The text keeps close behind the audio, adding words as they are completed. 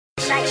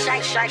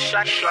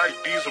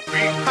Debo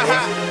beat.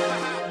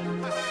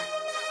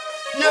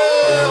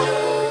 Yeah.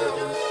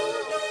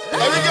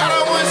 Hey, we got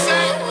our one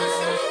shot.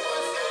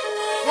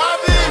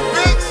 YBE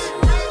bitch.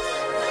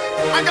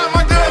 I got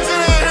my girl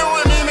Jenny in here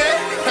with me, man.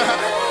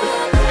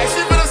 Hey,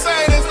 she finna say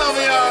this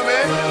over y'all,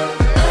 man.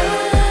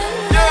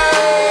 Yeah.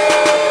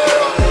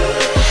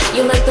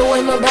 You like the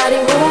way my body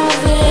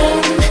moving.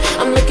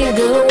 I'm looking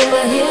good with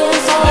my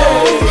heels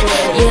on.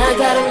 Yeah, I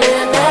got a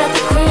man at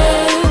the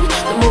crib.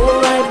 The move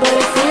right, but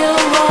it feel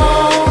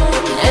wrong.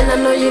 And I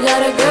know you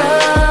got a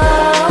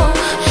girl.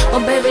 Oh,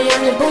 baby,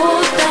 I'm your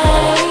boo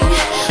thing.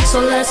 So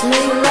let's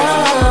make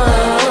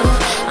love.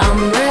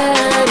 I'm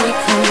ready,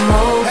 come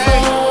over.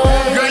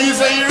 Hey, girl, you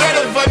say you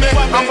ready for me.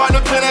 I'm about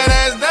to put that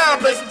ass down,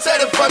 play some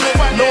teddy for me.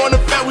 Knowing the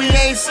fact we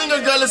ain't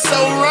single, girl, it's so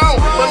wrong.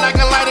 But like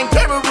a light in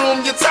camera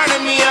room, you're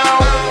turning me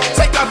on.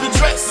 Take off your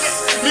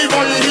dress, leave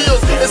on your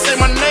heels. They say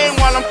my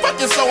name while I'm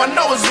fucking, so I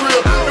know it's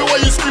real. The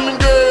way you screaming,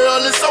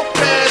 girl, it's so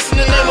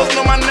passionate. They must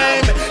know my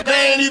name,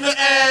 they ain't even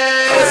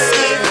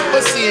asking.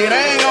 But see, it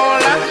ain't gon'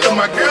 lie. If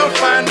my girl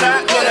find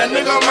out, yeah, that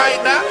nigga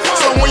might die.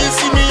 So when you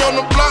see me on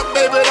the block,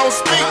 baby, don't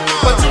speak.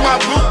 But to my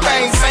blue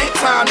thing, same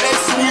time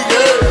next week,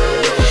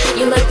 yeah.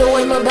 You like the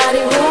way my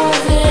body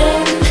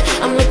moving.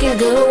 I'm looking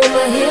good with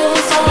my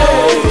heels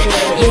on.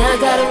 Yeah, I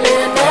got a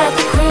man at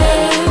the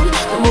crib.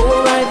 I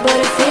move right, but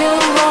it feel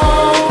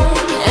wrong.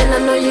 And I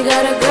know you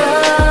got a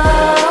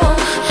girl.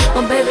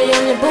 Oh, baby,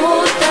 I'm your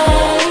boo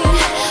thing.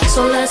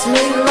 So let's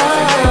make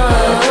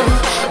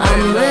love.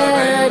 I'm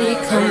ready,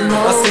 come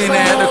over. I seen her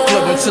at the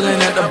club, I'm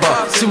chillin' at the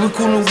bar. She was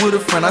coolin' with a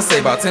friend, I say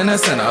about 10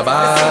 cents a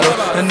bottle.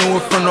 I knew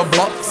her from the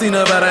block, seen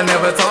her but I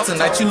never talked.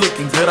 Tonight you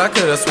looking good, I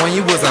could've sworn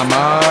you was a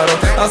model.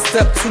 I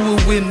stepped to her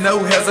with no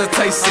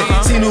hesitation.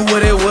 She knew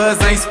what it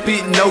was, ain't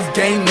spit no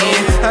game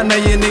in. I know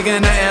your nigga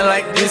nothing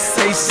like this,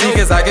 say shit.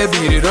 Cause I can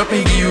beat it up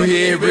and give you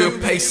head real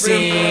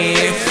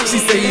patient. She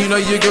say you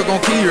know your girl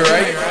gon' kill you,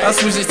 right? I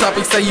switch the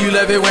topic, say you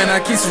love it when I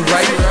kiss you,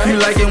 right? You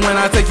like it when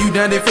I take you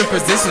down different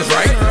positions,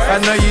 right? I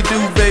know you do,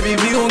 baby,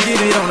 we gon' get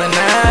it on the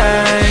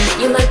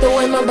night. You like the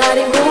way my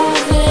body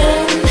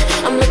moving.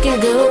 I'm looking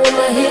good with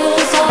my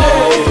heels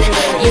on.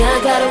 Yeah, I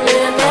got a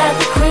man at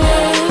the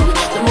crib.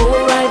 The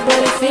move right, but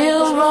it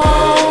feels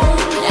wrong.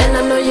 And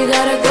I know you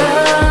got a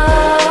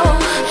girl.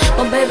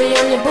 Oh, baby,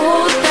 I'm your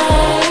boo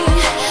thing.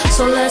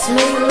 So let's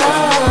make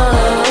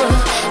love.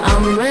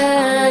 I'm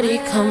ready,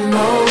 come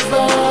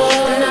over.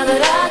 Now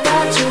that I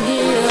got you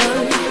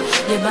here,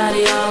 your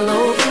body all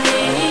over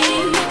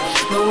me.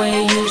 The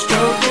way you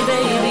stroke me,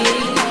 baby,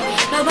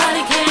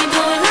 nobody can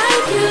do it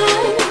like you.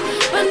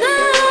 But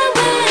now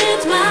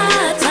it's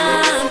my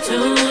time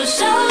to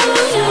show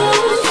you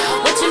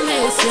what you're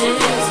missing.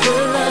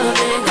 Good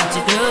loving, got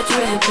your girl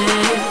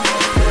tripping.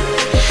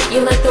 You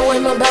like the way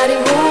my body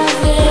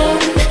moving.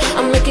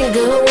 I'm looking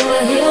good with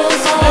my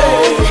heels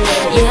on.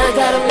 Yeah, I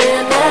got a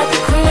man at the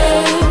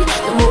crib.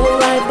 The move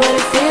right, but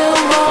it feel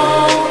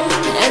wrong.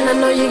 And I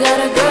know you got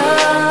a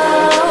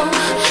girl.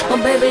 Oh,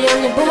 baby,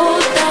 I'm your boo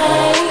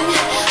thing.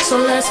 So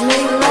let's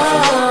make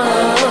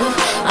love.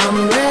 I'm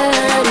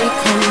ready,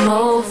 come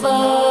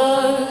over.